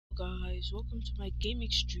guys, welcome to my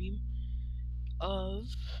gaming stream of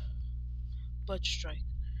Blood Strike.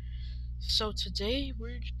 So today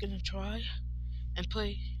we're gonna try and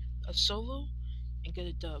play a solo and get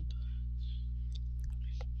a dub.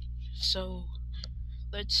 So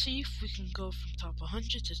let's see if we can go from top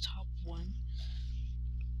 100 to top 1.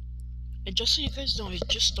 And just so you guys know, I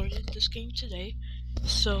just started this game today,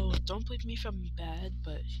 so don't blame me if I'm bad,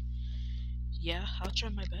 but yeah, I'll try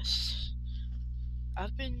my best.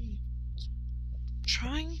 I've been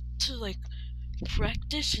trying to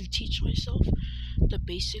practice and teach myself the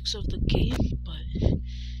basics of the game,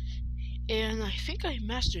 and I think I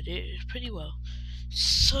mastered it pretty well.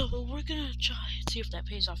 So we're gonna try and see if that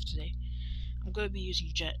pays off today. I'm gonna be using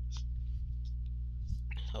Jet.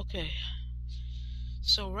 Okay,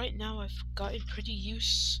 so right now I've gotten pretty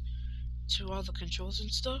used to all the controls and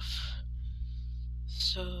stuff.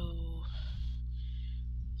 So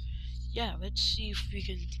yeah, let's see if we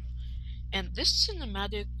can. And this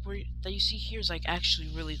cinematic that you see here is actually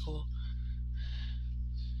really cool.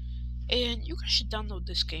 And you guys should download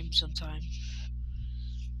this game sometime.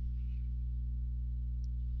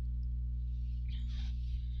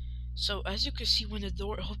 So as you can see, when the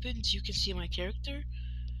door opens, you can see my character,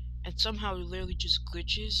 and somehow it literally just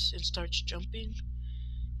glitches and starts jumping.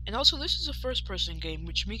 And also, this is a first-person game,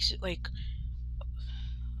 which makes it like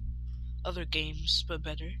other games, but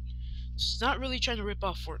better. It's not really trying to rip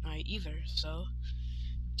off Fortnite either, so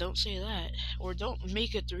don't say that. Or don't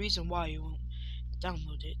make it the reason why you won't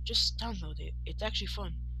download it. Just download it. It's actually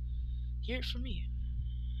fun. Hear it from me.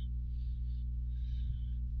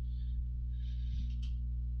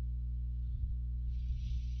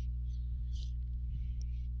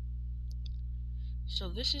 So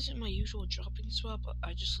this isn't my usual dropping spot, but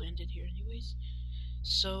I just landed here anyways.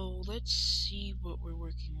 So let's see what we're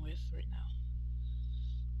working with right now.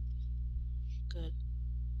 Good.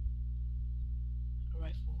 A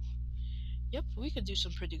rifle. Yep, we could do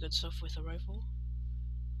some pretty good stuff with a rifle.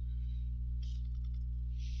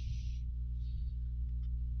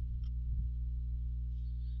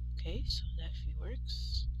 Okay, so that actually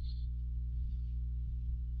works.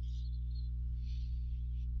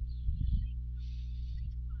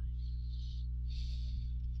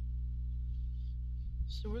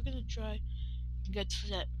 So we're gonna try and get to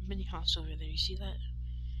that mini house over there. You see that?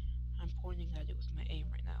 I'm pointing at it with my aim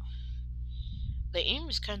right now. The aim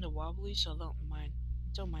is kind of wobbly, so don't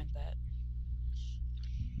mind that.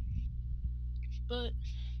 But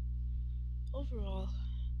overall,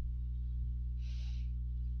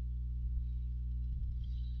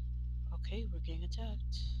 okay, we're getting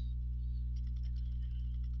attacked.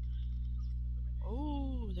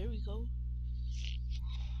 Oh, there we go.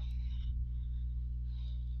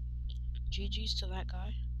 GG's to that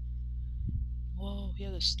guy. Whoa, he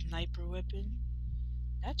had a sniper weapon.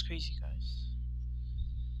 That's crazy, guys.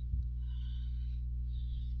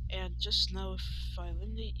 And just know if I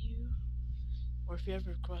eliminate you, or if you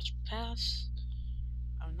ever cross paths,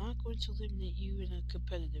 I'm not going to eliminate you in a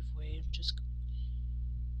competitive way. I'm just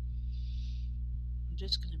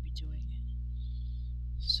gonna be doing it.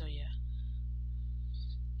 So yeah.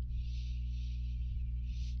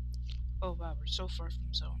 Oh wow, we're so far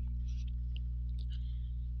from zone.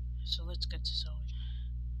 So let's get to zone.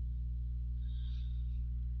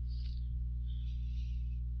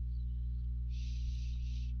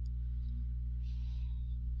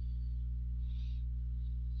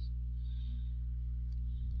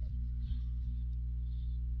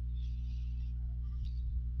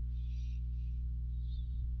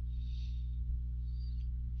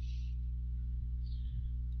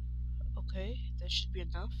 Okay, that should be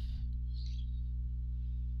enough.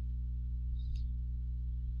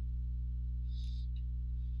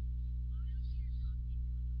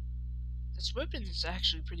 This weapon is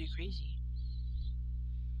actually pretty crazy.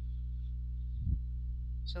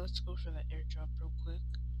 So let's go for that airdrop real quick.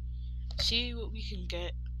 See what we can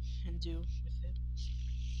get and do with it.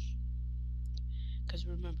 Because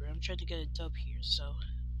remember, I'm trying to get a dub here, so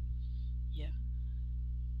yeah.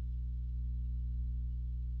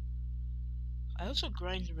 I also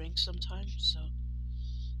grind ranks sometimes, so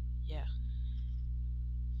yeah.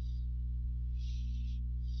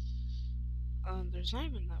 There's not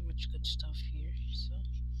even that much good stuff here, so.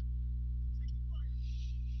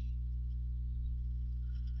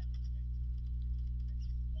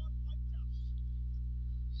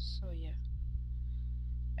 So yeah.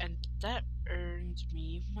 And that earned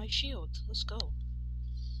me my shield. Let's go.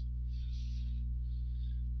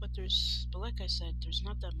 But like I said, there's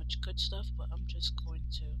not that much good stuff, but I'm just going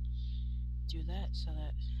to do that so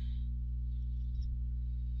that,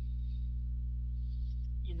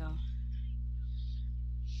 you know.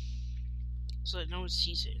 so that no one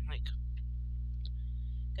sees it and like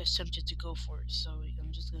gets tempted to go for it. So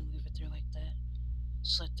I'm just gonna leave it there like that,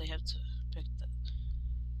 so that they have to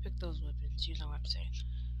pick those weapons. You know what I'm saying?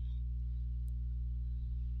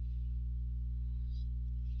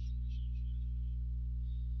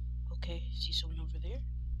 Okay, see someone over there?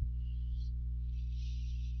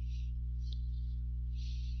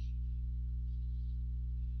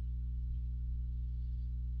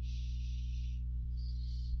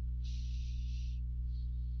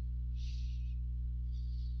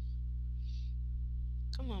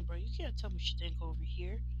 Come on, bro. You can't tell me she didn't go over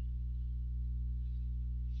here.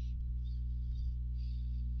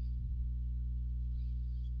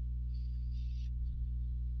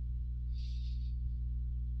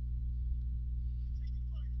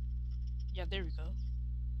 Yeah, there we go.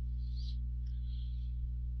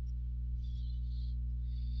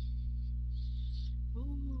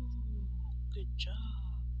 Ooh, good job.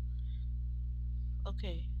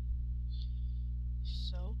 Okay,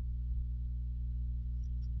 so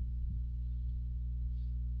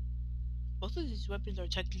both of these weapons are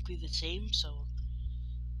technically the same, so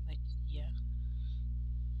like yeah.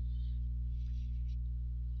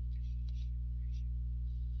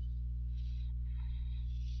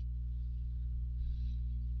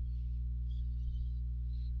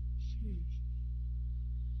 Hmm,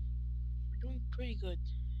 we're doing pretty good.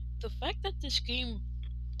 The fact that this game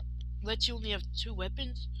lets you only have two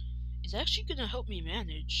weapons is actually gonna help me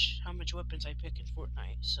manage how much weapons I pick in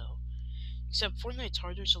Fortnite. So, except Fortnite's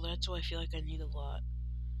harder, so that's why I feel like I need a lot.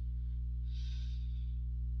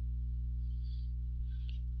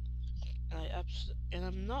 And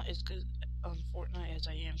I'm not as good on Fortnite as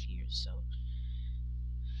I am here, so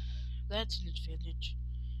that's an advantage.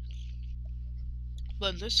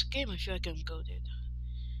 But in this game, I feel like I'm goaded.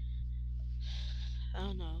 I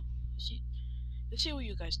don't know. Let's see what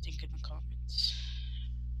you guys think in the comments.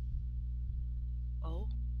 Oh,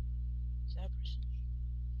 is that person?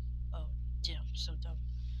 Oh, damn, so dumb.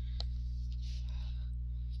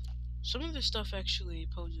 Some of this stuff actually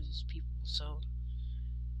poses people, so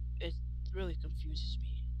it really confuses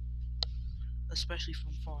me, especially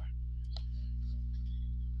from far.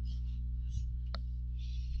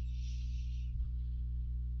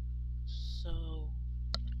 So,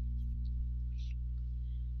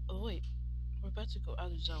 oh wait, we're about to go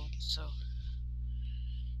out of zone, so,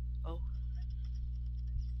 oh,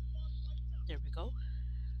 there we go.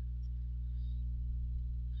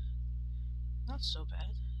 Not so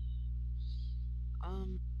bad.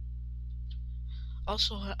 Um,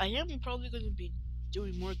 Also, I am probably going to be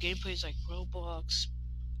doing more gameplays like Roblox,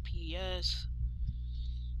 PS,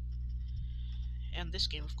 and this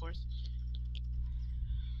game, of course.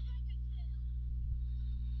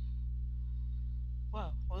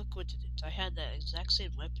 Wow, what a coincidence. I had that exact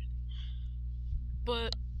same weapon.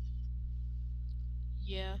 But,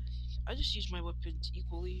 yeah, I just use my weapons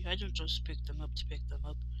equally. I don't just pick them up to pick them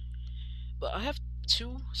up. But I have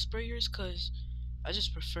two sprayers because I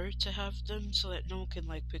just prefer to have them so that no one can,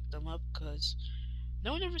 like, pick them up because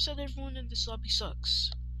no one ever said everyone in this lobby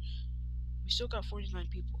sucks. We still got 49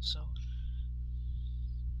 people, so,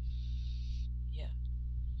 yeah.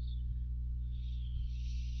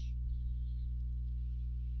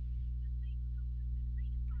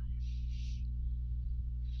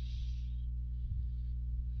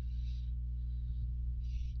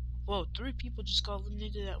 Whoa, 3 people just got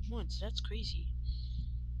eliminated at once. That's crazy.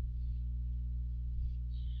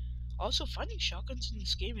 Also, finding shotguns in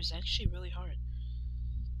this game is actually really hard.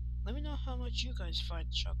 Let me know how much you guys find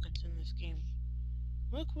shotguns in this game.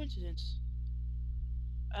 What a coincidence.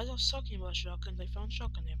 As I was talking about shotguns, I found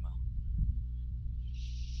shotgun ammo.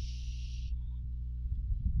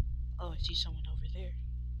 Oh, I see someone over there.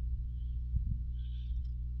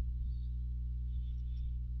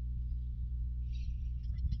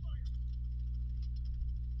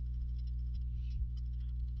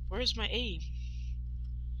 Where's my aim?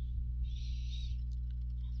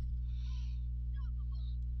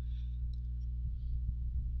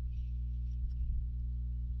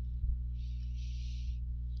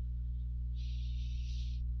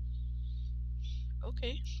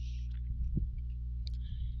 Okay.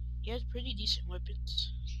 He has pretty decent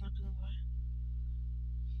weapons, not gonna lie.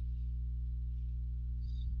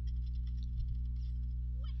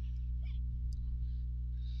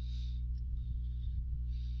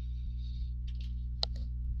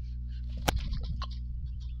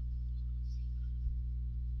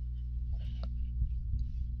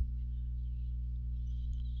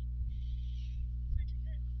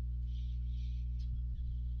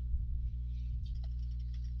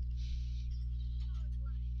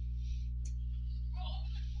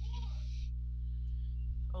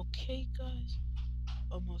 Okay, guys,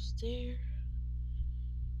 almost there.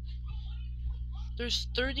 There's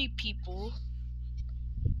 30 people,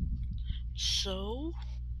 so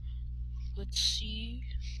let's see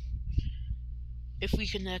if we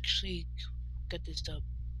can actually get this done.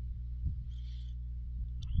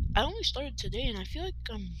 I only started today, and I feel like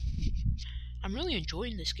I'm really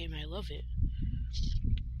enjoying this game. I love it.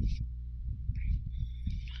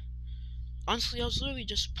 Honestly, I was literally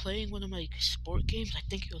just playing one of my sport games. I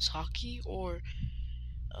think it was hockey or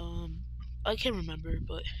um, I can't remember,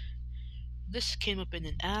 but this came up in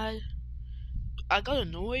an ad. I got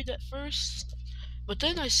annoyed at first, but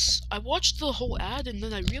then I watched the whole ad and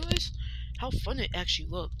then I realized how fun it actually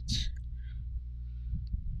looked.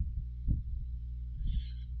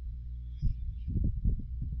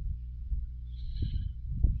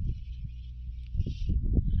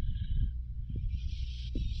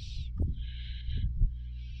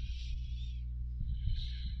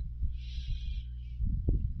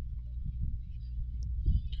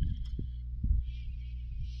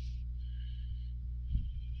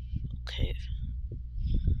 Okay.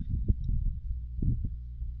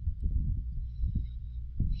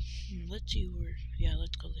 Let's see where. Yeah,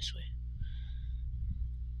 let's go this way.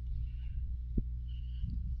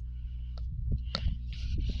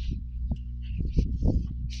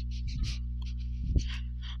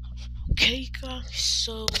 Okay, guys,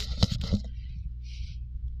 so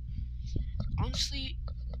honestly,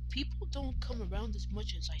 people don't come around as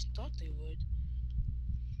much as I thought they would.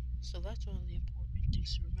 So that's one of the important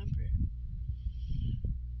things to remember.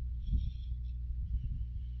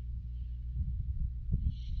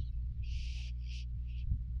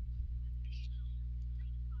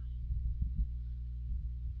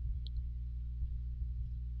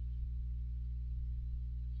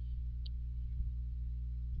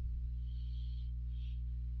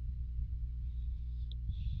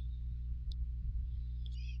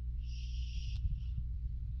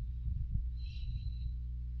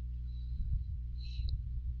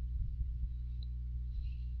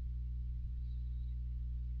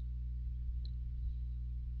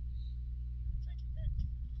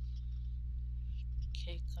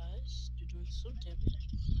 Okay, guys, you're doing some damage.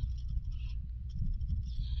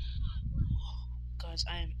 Guys,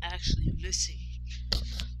 I am actually missing.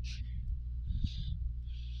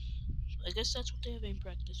 I guess that's what they have aim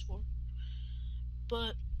practice for.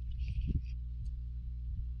 But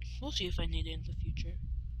we'll see if I need it in the future.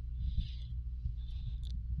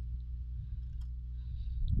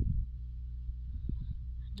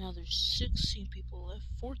 Now there's 16 people left,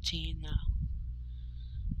 14 now.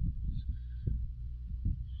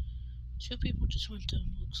 2 people just went down,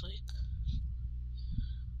 looks like.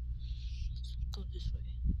 Let's go this way.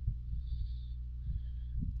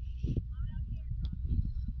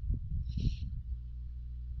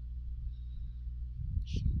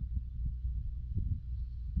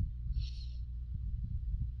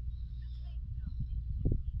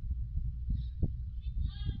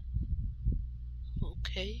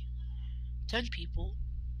 Okay. 10 people.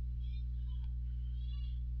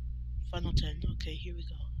 Final 10. Okay, here we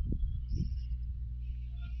go.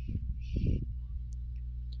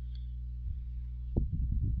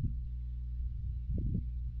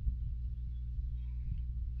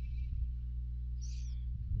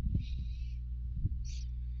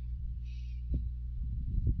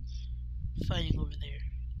 Fighting over there.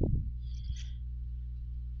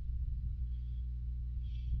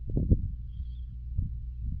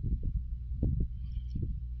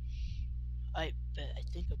 I bet. I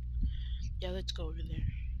think. Yeah, let's go over there.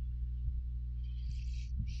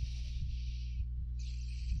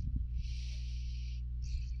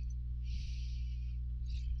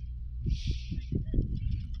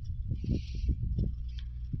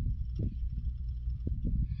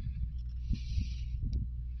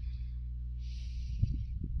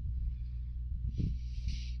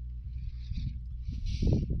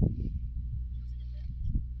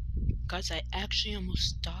 Guys, I actually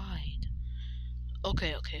almost died.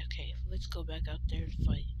 Okay. Let's go back out there and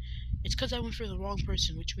fight. It's because I went for the wrong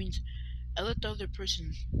person, which means I let the other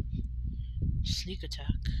person sneak attack.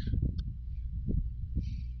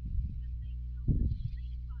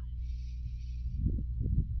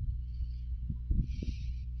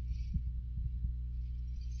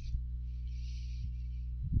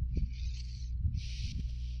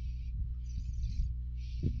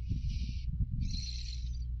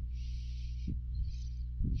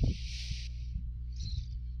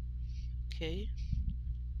 Okay.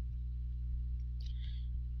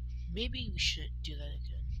 Maybe we shouldn't do that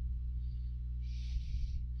again.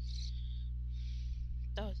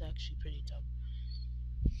 That was actually pretty dumb.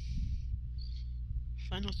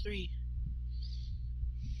 903.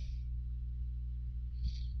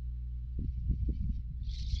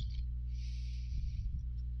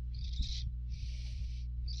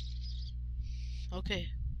 Okay,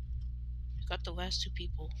 got the last 2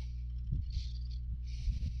 people.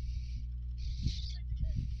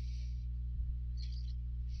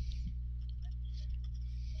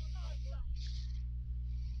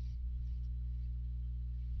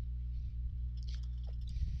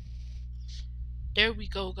 There we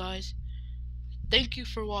go, guys. Thank you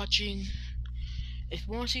for watching. If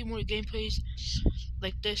you want to see more gameplays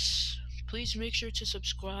like this, please make sure to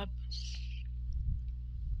subscribe.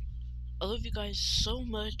 I love you guys so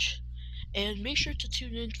much, and make sure to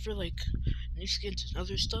tune in for like new skins and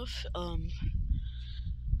other stuff.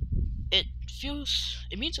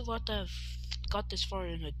 It means a lot to have got this far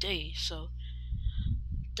in a day. So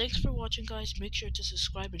thanks for watching, guys. Make sure to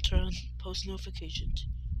subscribe and turn on post notifications.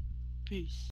 Peace.